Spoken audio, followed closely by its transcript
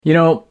You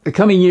know, the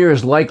coming year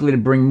is likely to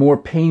bring more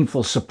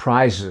painful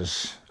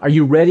surprises. Are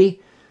you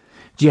ready?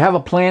 Do you have a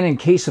plan in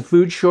case of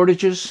food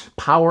shortages,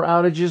 power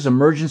outages,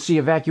 emergency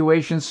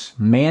evacuations,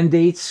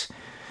 mandates?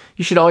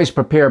 You should always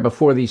prepare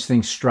before these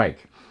things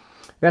strike.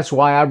 That's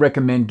why I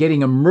recommend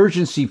getting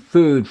emergency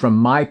food from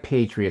My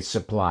Patriot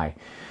Supply.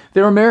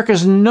 They're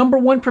America's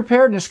 #1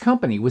 preparedness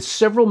company with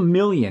several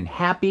million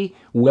happy,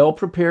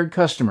 well-prepared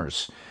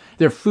customers.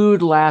 Their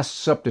food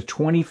lasts up to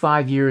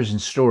 25 years in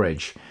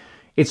storage.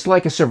 It's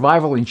like a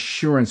survival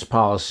insurance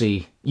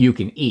policy you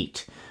can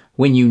eat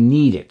when you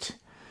need it.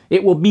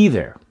 It will be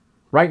there.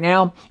 Right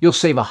now, you'll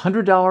save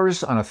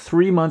 $100 on a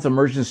 3-month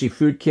emergency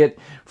food kit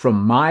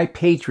from My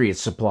Patriot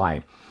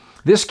Supply.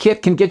 This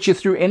kit can get you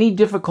through any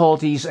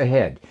difficulties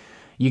ahead.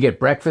 You get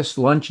breakfast,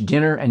 lunch,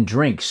 dinner, and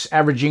drinks,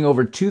 averaging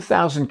over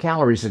 2,000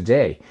 calories a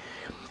day.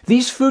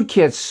 These food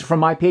kits from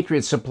My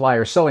Patriot Supply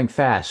are selling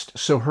fast,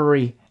 so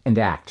hurry and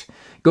act.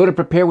 Go to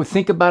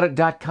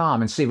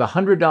preparewiththinkaboutit.com and save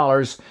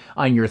 $100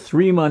 on your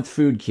 3-month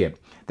food kit.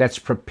 That's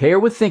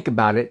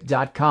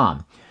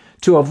preparewiththinkaboutit.com.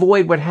 To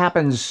avoid what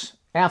happens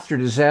after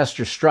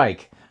disaster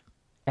strike,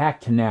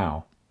 act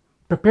now.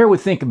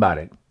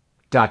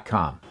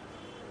 Preparewiththinkaboutit.com.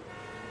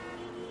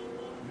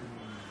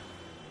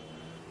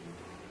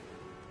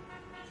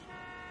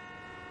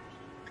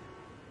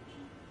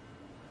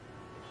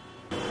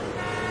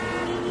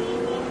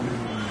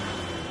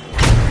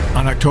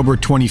 On October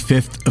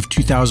 25th of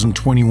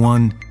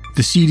 2021,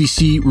 the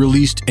CDC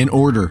released an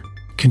order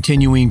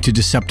continuing to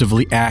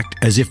deceptively act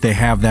as if they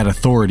have that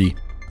authority,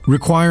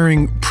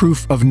 requiring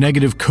proof of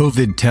negative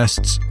COVID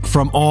tests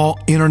from all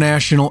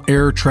international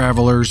air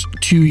travelers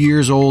 2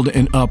 years old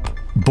and up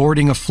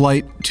boarding a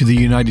flight to the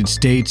United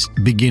States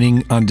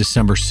beginning on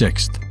December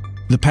 6th.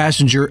 The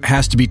passenger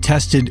has to be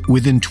tested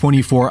within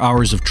 24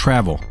 hours of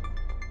travel.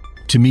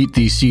 To meet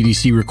these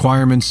CDC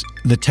requirements,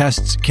 the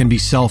tests can be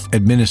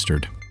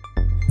self-administered.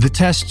 The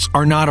tests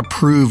are not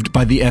approved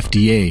by the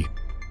FDA,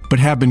 but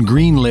have been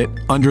greenlit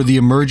under the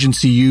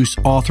Emergency Use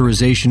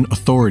Authorization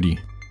Authority.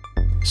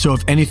 So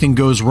if anything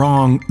goes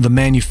wrong, the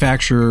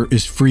manufacturer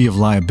is free of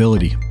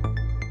liability.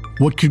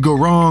 What could go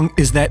wrong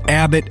is that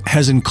Abbott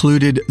has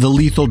included the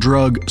lethal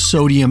drug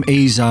sodium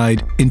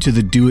azide into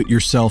the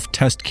do-it-yourself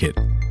test kit.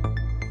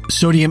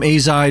 Sodium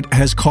azide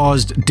has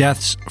caused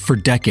deaths for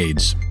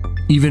decades.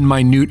 Even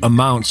minute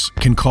amounts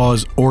can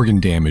cause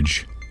organ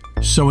damage,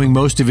 sowing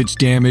most of its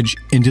damage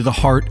into the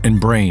heart and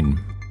brain.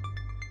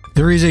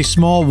 There is a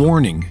small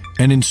warning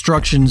and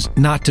instructions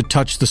not to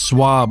touch the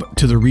swab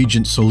to the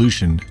reagent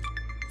solution,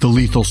 the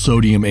lethal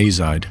sodium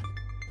azide.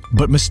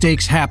 But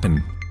mistakes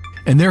happen,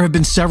 and there have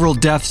been several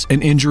deaths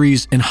and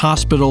injuries in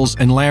hospitals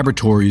and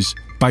laboratories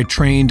by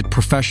trained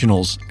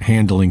professionals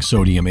handling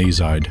sodium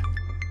azide.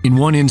 In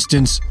one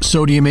instance,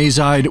 sodium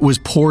azide was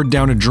poured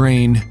down a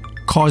drain,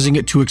 causing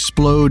it to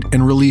explode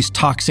and release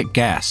toxic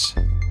gas.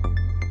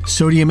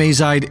 Sodium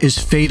azide is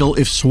fatal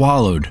if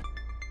swallowed,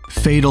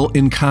 fatal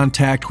in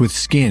contact with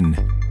skin,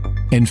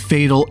 and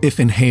fatal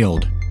if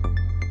inhaled.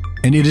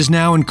 And it is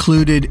now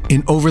included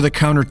in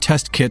over-the-counter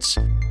test kits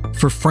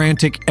for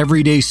frantic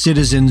everyday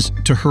citizens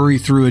to hurry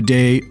through a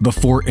day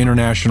before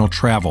international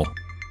travel,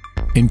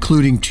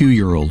 including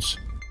 2-year-olds.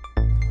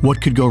 What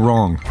could go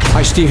wrong?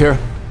 Hi, Steve here.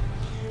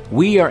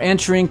 We are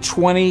entering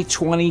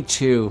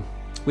 2022.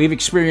 We've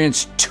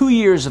experienced 2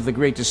 years of the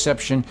Great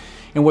Deception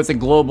and what the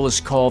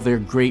globalists call their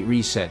Great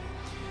Reset.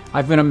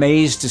 I've been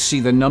amazed to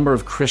see the number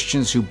of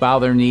Christians who bow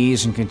their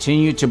knees and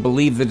continue to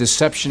believe the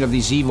deception of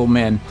these evil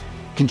men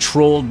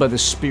controlled by the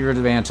spirit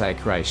of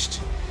Antichrist.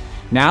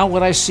 Now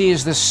what I see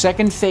is the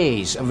second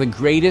phase of the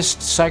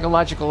greatest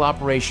psychological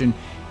operation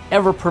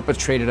ever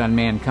perpetrated on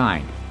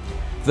mankind.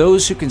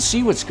 Those who can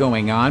see what's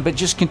going on but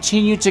just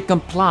continue to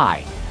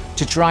comply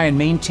to try and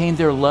maintain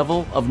their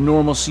level of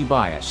normalcy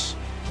bias.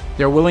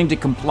 They're willing to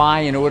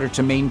comply in order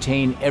to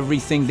maintain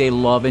everything they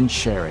love and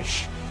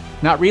cherish,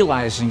 not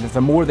realizing that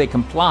the more they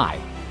comply,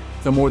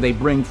 the more they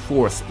bring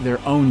forth their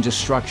own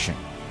destruction.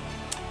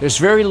 There's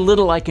very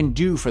little I can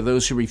do for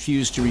those who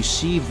refuse to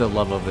receive the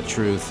love of the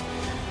truth,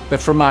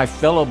 but for my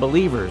fellow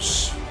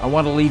believers, I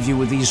want to leave you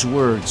with these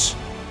words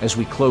as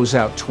we close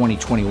out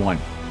 2021.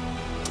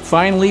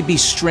 Finally, be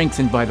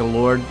strengthened by the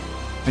Lord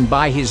and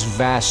by His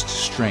vast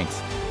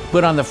strength.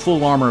 Put on the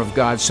full armor of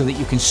God so that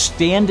you can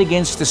stand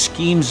against the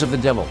schemes of the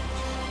devil.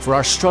 For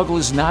our struggle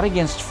is not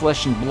against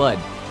flesh and blood,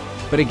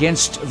 but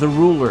against the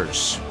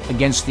rulers,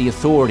 against the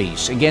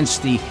authorities,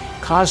 against the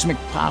cosmic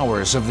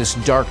powers of this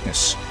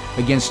darkness,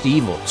 against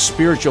evil,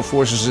 spiritual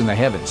forces in the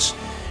heavens.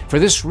 For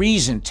this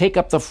reason, take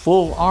up the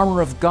full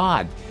armor of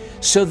God,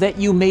 so that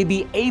you may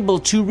be able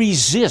to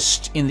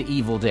resist in the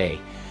evil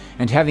day,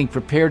 and having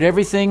prepared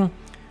everything,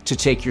 to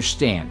take your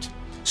stand.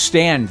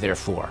 Stand,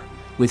 therefore,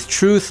 with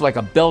truth like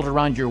a belt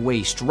around your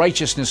waist,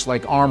 righteousness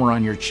like armor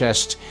on your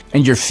chest,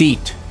 and your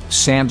feet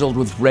sandaled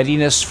with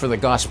readiness for the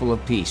gospel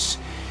of peace.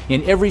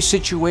 In every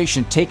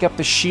situation, take up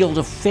the shield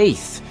of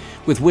faith,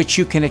 with which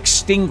you can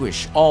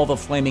extinguish all the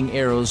flaming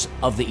arrows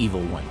of the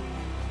evil one.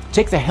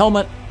 Take the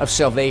helmet of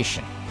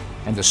salvation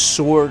and the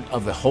sword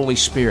of the Holy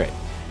Spirit,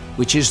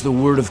 which is the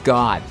Word of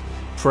God.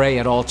 Pray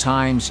at all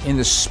times in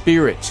the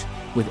Spirit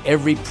with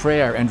every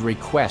prayer and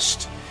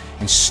request,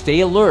 and stay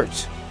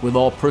alert with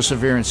all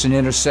perseverance and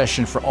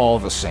intercession for all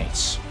the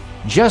saints.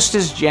 Just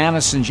as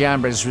Jannes and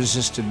Jambres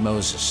resisted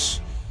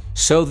Moses,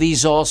 so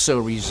these also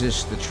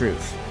resist the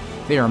truth.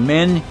 They are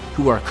men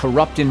who are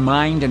corrupt in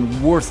mind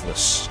and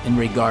worthless in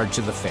regard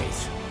to the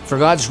faith. For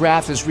God's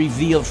wrath is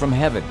revealed from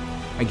heaven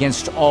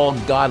against all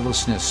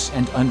godlessness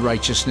and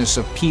unrighteousness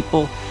of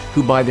people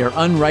who by their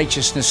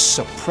unrighteousness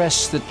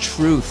suppress the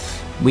truth.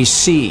 We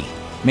see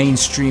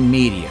mainstream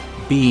media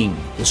being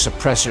the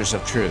suppressors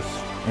of truth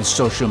and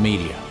social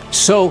media.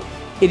 So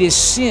it is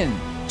sin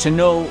to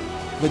know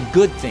the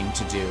good thing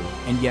to do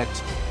and yet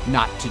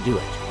not to do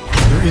it.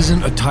 There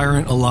isn't a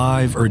tyrant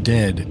alive or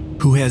dead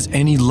who has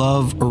any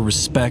love or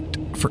respect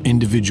for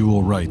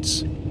individual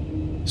rights.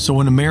 So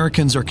when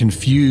Americans are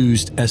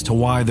confused as to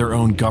why their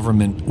own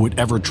government would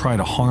ever try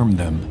to harm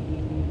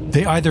them,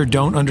 they either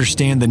don't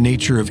understand the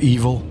nature of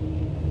evil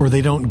or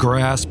they don't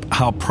grasp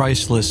how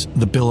priceless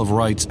the Bill of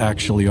Rights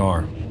actually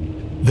are.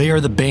 They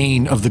are the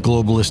bane of the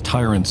globalist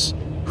tyrants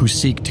who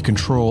seek to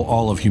control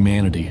all of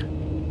humanity.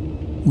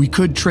 We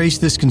could trace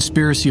this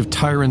conspiracy of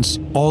tyrants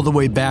all the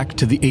way back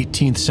to the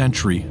 18th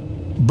century,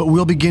 but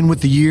we'll begin with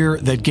the year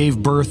that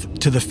gave birth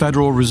to the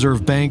Federal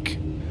Reserve Bank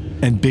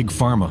and Big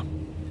Pharma.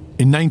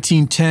 In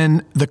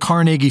 1910, the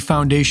Carnegie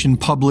Foundation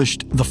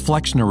published the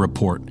Flexner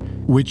Report,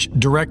 which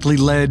directly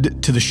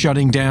led to the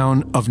shutting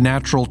down of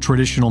natural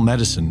traditional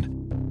medicine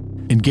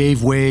and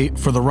gave way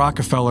for the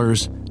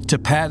Rockefellers to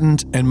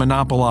patent and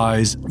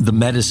monopolize the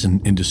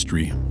medicine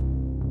industry.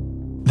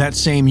 That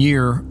same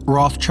year,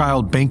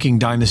 Rothschild banking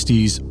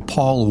dynasty's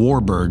Paul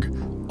Warburg,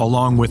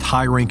 along with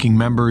high-ranking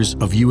members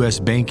of U.S.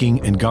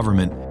 banking and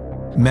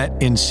government, met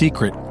in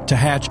secret to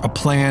hatch a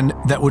plan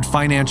that would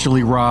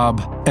financially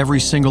rob every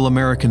single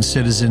American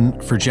citizen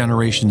for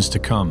generations to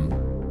come.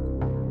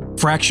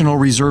 Fractional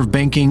reserve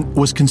banking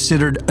was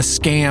considered a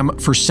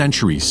scam for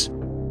centuries.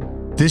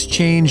 This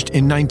changed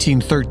in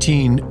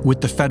 1913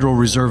 with the Federal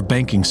Reserve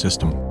banking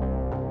system.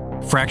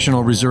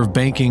 Fractional reserve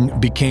banking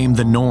became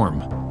the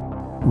norm,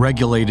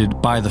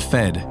 regulated by the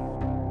Fed.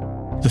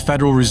 The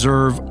Federal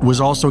Reserve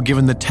was also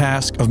given the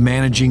task of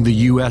managing the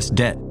U.S.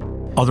 debt,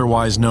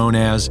 otherwise known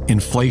as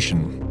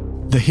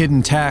inflation, the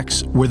hidden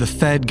tax where the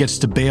Fed gets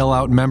to bail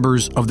out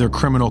members of their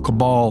criminal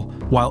cabal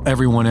while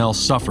everyone else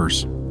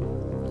suffers.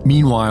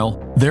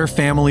 Meanwhile, their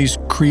families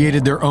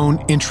created their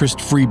own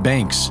interest-free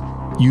banks,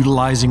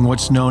 utilizing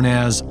what's known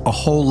as a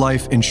whole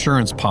life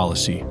insurance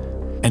policy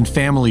and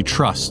family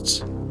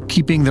trusts,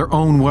 keeping their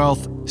own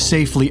wealth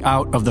safely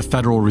out of the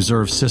Federal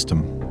Reserve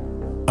System,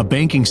 a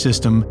banking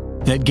system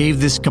that gave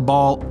this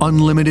cabal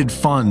unlimited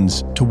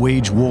funds to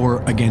wage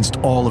war against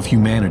all of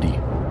humanity.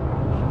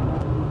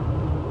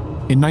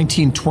 In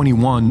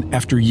 1921,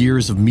 after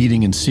years of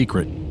meeting in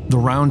secret, the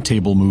Round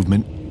Table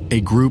Movement, a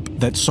group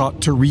that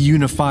sought to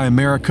reunify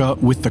America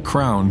with the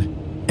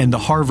Crown, and the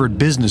Harvard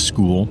Business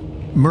School,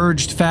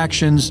 merged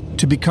factions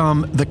to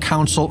become the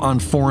Council on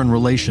Foreign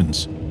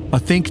Relations, a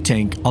think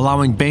tank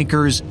allowing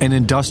bankers and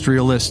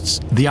industrialists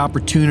the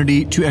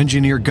opportunity to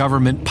engineer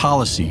government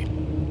policy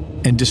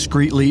and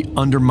discreetly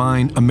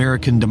undermine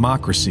American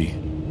democracy.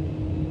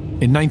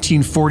 In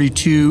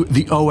 1942,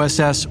 the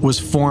OSS was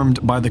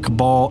formed by the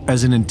cabal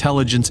as an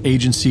intelligence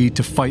agency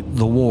to fight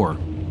the war.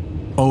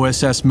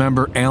 OSS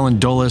member Allen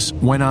Dulles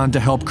went on to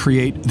help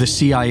create the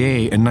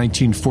CIA in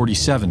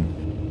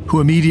 1947, who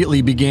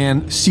immediately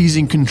began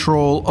seizing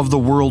control of the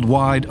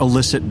worldwide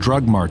illicit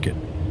drug market,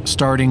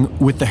 starting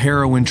with the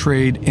heroin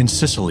trade in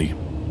Sicily.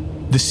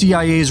 The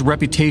CIA's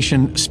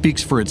reputation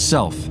speaks for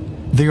itself.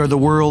 They are the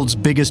world's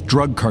biggest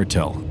drug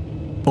cartel,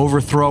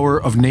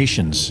 overthrower of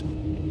nations,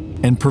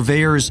 and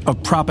purveyors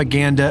of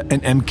propaganda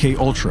and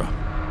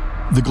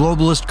MK-Ultra. The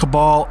globalist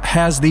cabal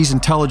has these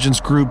intelligence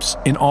groups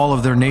in all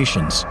of their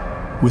nations,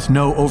 with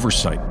no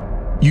oversight,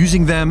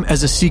 using them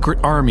as a secret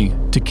army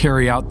to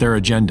carry out their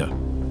agenda.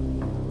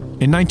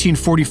 In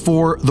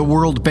 1944, the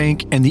World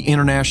Bank and the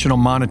International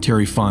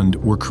Monetary Fund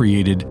were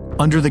created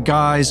under the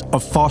guise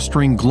of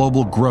fostering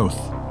global growth,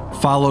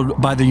 followed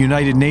by the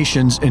United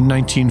Nations in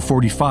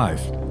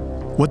 1945.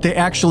 What they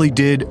actually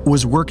did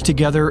was work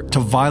together to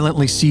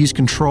violently seize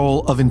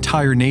control of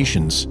entire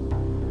nations.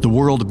 The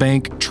World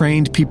Bank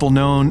trained people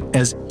known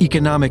as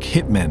economic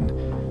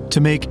hitmen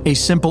to make a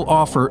simple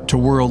offer to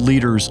world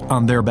leaders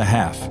on their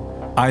behalf: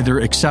 either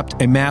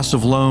accept a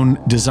massive loan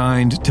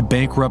designed to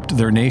bankrupt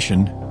their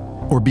nation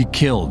or be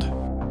killed.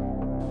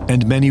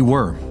 And many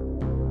were.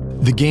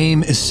 The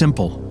game is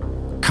simple: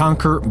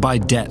 conquer by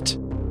debt.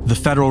 The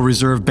Federal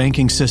Reserve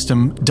banking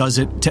system does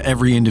it to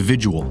every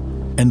individual,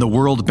 and the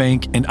World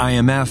Bank and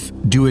IMF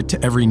do it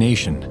to every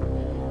nation.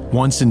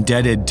 Once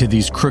indebted to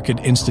these crooked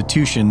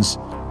institutions,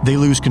 they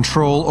lose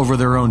control over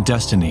their own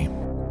destiny.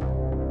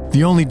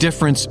 The only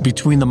difference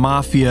between the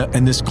mafia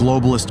and this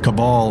globalist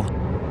cabal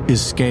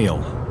is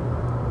scale.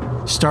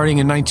 Starting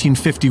in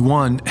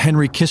 1951,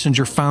 Henry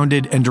Kissinger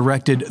founded and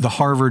directed the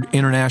Harvard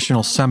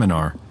International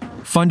Seminar,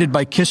 funded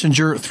by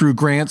Kissinger through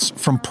grants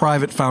from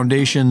private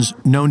foundations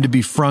known to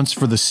be fronts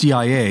for the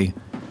CIA.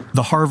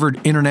 the Harvard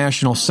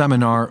International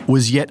Seminar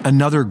was yet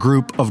another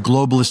group of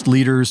globalist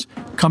leaders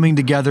coming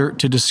together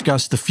to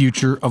discuss the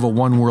future of a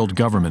one-world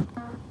government.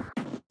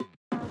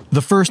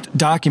 The first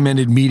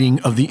documented meeting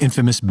of the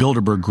infamous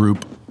Bilderberg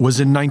Group was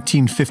in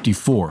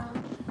 1954,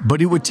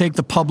 but it would take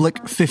the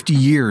public 50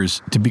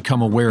 years to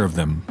become aware of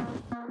them.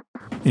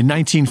 In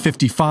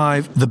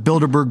 1955, the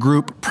Bilderberg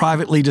Group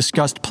privately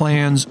discussed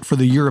plans for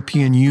the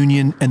European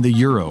Union and the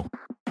Euro,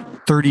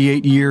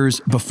 38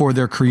 years before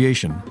their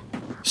creation,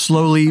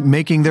 slowly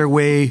making their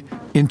way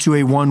into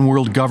a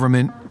one-world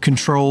government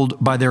controlled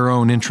by their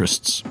own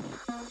interests.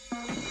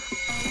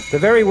 The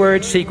very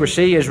word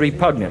secrecy is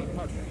repugnant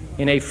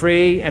in a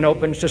free and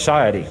open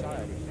society,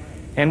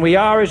 and we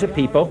are, as a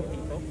people,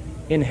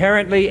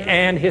 inherently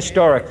and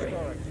historically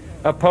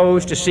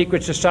opposed to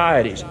secret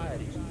societies,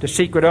 to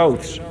secret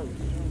oaths,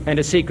 and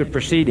to secret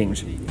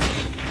proceedings.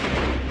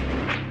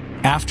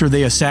 After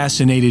they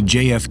assassinated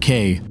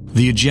JFK,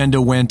 the agenda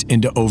went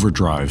into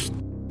overdrive.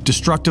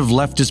 Destructive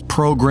leftist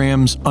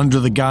programs under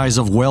the guise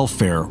of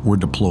welfare were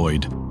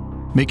deployed,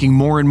 making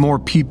more and more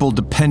people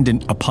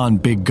dependent upon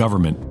big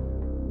government.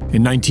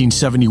 In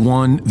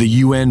 1971, the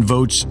UN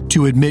votes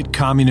to admit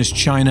Communist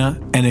China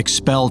and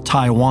expel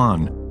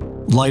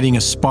Taiwan, lighting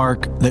a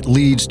spark that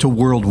leads to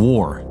World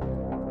War.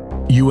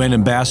 UN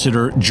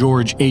Ambassador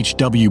George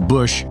H.W.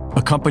 Bush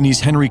accompanies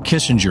Henry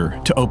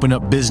Kissinger to open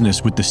up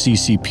business with the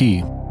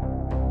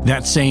CCP.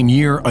 That same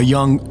year, a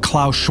young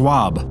Klaus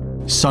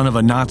Schwab, son of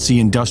a Nazi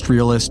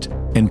industrialist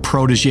and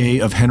protege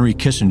of Henry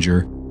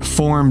Kissinger,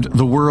 formed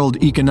the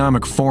World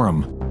Economic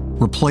Forum,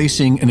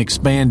 replacing and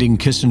expanding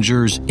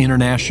Kissinger's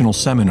International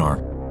Seminar.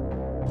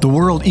 The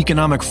World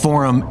Economic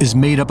Forum is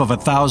made up of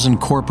 1,000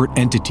 corporate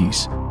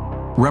entities,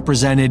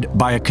 represented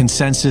by a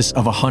consensus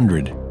of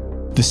 100,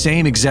 the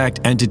same exact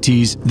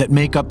entities that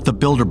make up the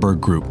Bilderberg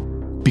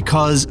Group,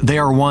 because they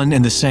are one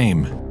and the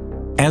same.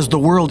 As the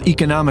World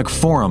Economic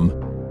Forum,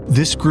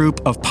 this group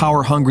of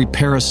power-hungry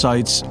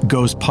parasites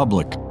goes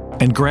public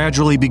and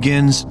gradually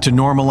begins to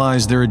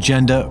normalize their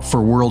agenda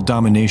for world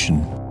domination.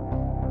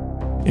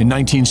 In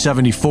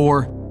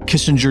 1974,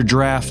 Kissinger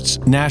drafts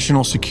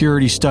National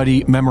Security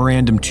Study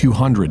Memorandum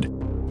 200,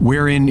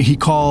 wherein he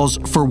calls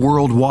for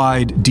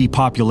worldwide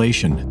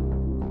depopulation.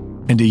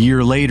 And a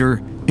year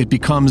later, it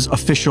becomes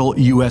official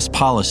U.S.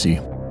 policy.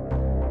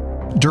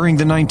 During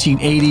the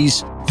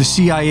 1980s, the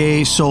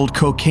CIA sold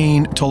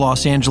cocaine to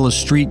Los Angeles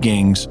street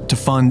gangs to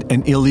fund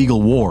an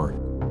illegal war,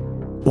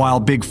 while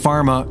Big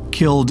Pharma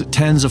killed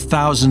tens of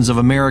thousands of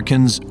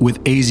Americans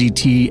with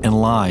AZT and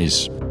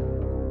lies.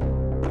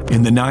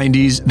 In the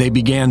 90s, they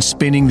began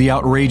spinning the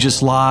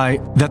outrageous lie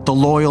that the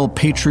loyal,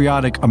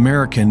 patriotic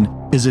American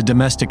is a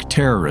domestic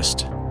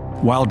terrorist,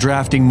 while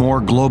drafting more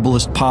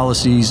globalist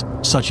policies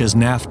such as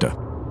NAFTA.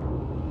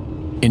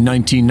 In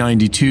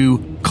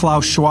 1992,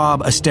 Klaus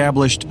Schwab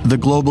established the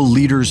Global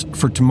Leaders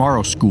for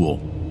Tomorrow School,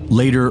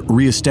 later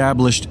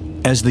reestablished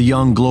as the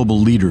Young Global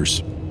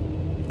Leaders.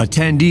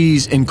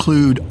 Attendees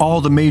include all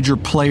the major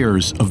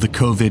players of the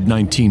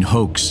COVID-19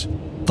 hoax,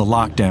 the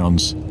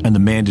lockdowns, and the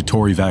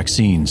mandatory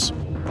vaccines.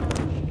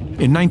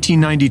 In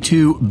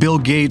 1992, Bill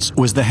Gates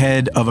was the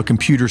head of a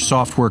computer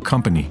software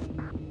company.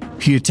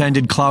 He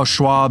attended Klaus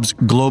Schwab's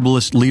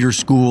Globalist Leader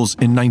Schools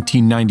in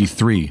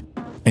 1993,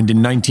 and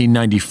in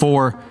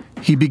 1994,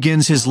 he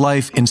begins his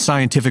life in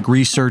scientific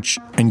research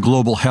and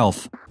global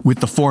health with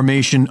the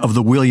formation of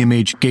the William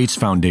H. Gates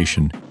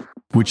Foundation,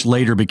 which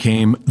later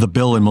became the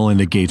Bill and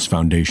Melinda Gates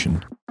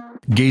Foundation.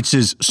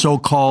 Gates's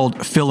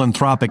so-called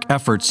philanthropic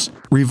efforts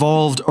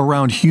revolved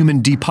around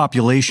human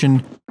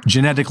depopulation,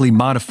 genetically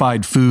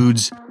modified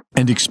foods,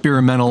 and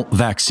experimental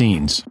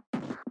vaccines.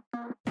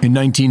 In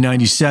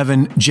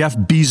 1997, Jeff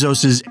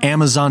Bezos's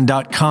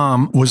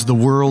Amazon.com was the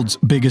world's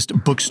biggest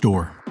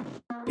bookstore.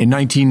 In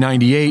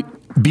 1998,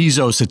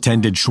 Bezos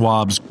attended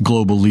Schwab's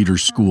Global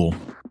Leaders School.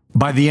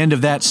 By the end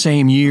of that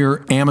same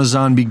year,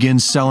 Amazon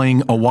begins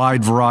selling a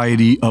wide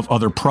variety of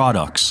other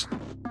products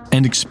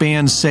and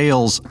expands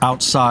sales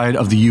outside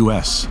of the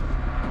U.S.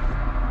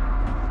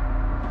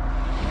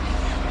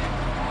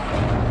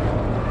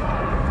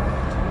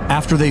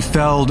 After they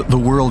felled the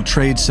World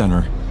Trade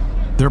Center,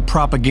 their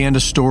propaganda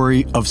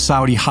story of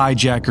Saudi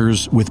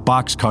hijackers with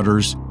box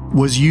cutters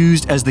was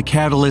used as the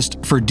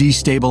catalyst for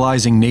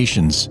destabilizing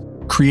nations,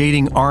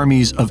 creating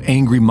armies of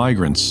angry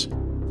migrants,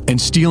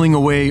 and stealing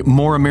away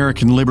more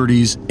American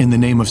liberties in the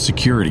name of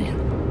security.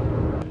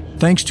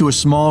 Thanks to a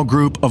small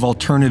group of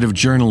alternative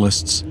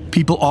journalists,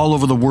 people all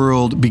over the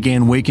world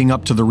began waking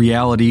up to the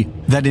reality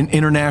that an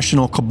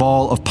international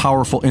cabal of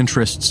powerful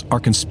interests are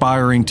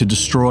conspiring to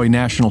destroy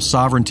national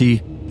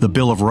sovereignty, the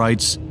Bill of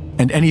Rights,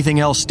 and anything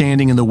else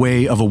standing in the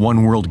way of a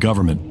one-world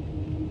government.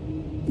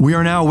 We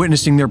are now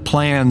witnessing their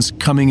plans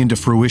coming into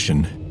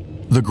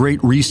fruition, the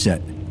Great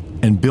Reset,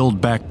 and Build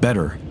Back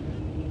Better.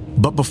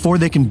 But before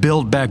they can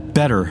build back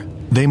better,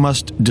 they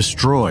must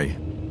destroy.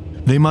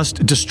 They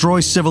must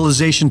destroy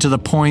civilization to the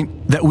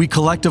point that we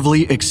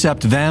collectively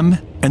accept them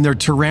and their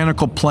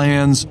tyrannical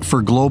plans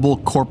for global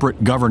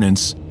corporate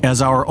governance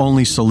as our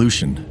only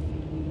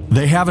solution.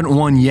 They haven't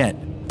won yet,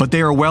 but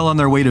they are well on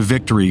their way to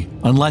victory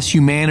unless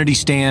humanity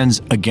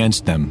stands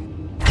against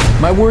them.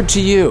 My word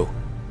to you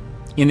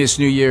in this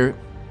new year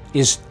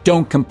is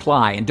don't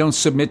comply and don't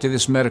submit to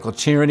this medical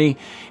tyranny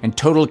and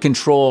total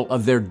control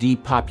of their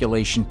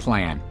depopulation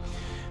plan.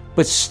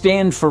 But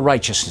stand for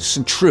righteousness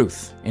and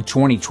truth in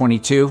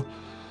 2022.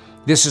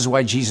 This is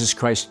why Jesus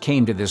Christ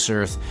came to this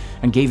earth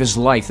and gave his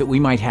life that we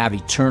might have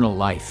eternal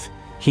life.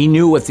 He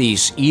knew what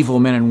these evil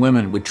men and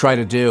women would try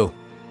to do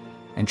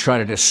and try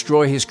to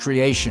destroy his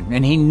creation.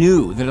 And he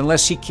knew that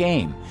unless he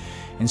came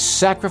and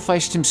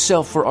sacrificed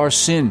himself for our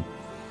sin,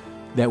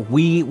 that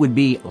we would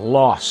be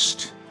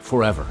lost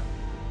forever.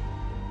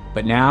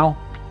 But now,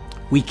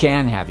 we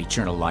can have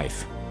eternal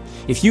life.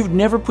 If you've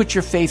never put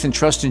your faith and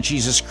trust in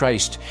Jesus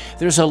Christ,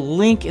 there's a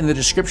link in the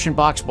description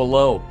box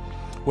below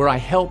where I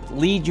help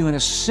lead you in a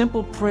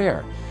simple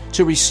prayer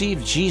to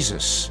receive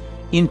Jesus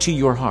into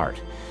your heart.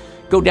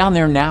 Go down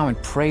there now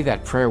and pray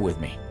that prayer with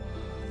me.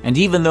 And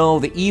even though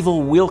the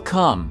evil will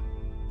come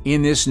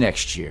in this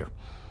next year,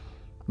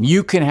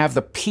 you can have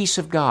the peace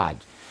of God,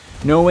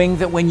 knowing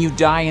that when you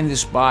die in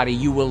this body,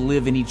 you will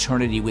live in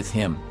eternity with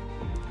him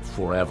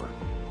forever.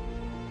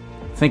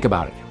 Think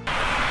about it.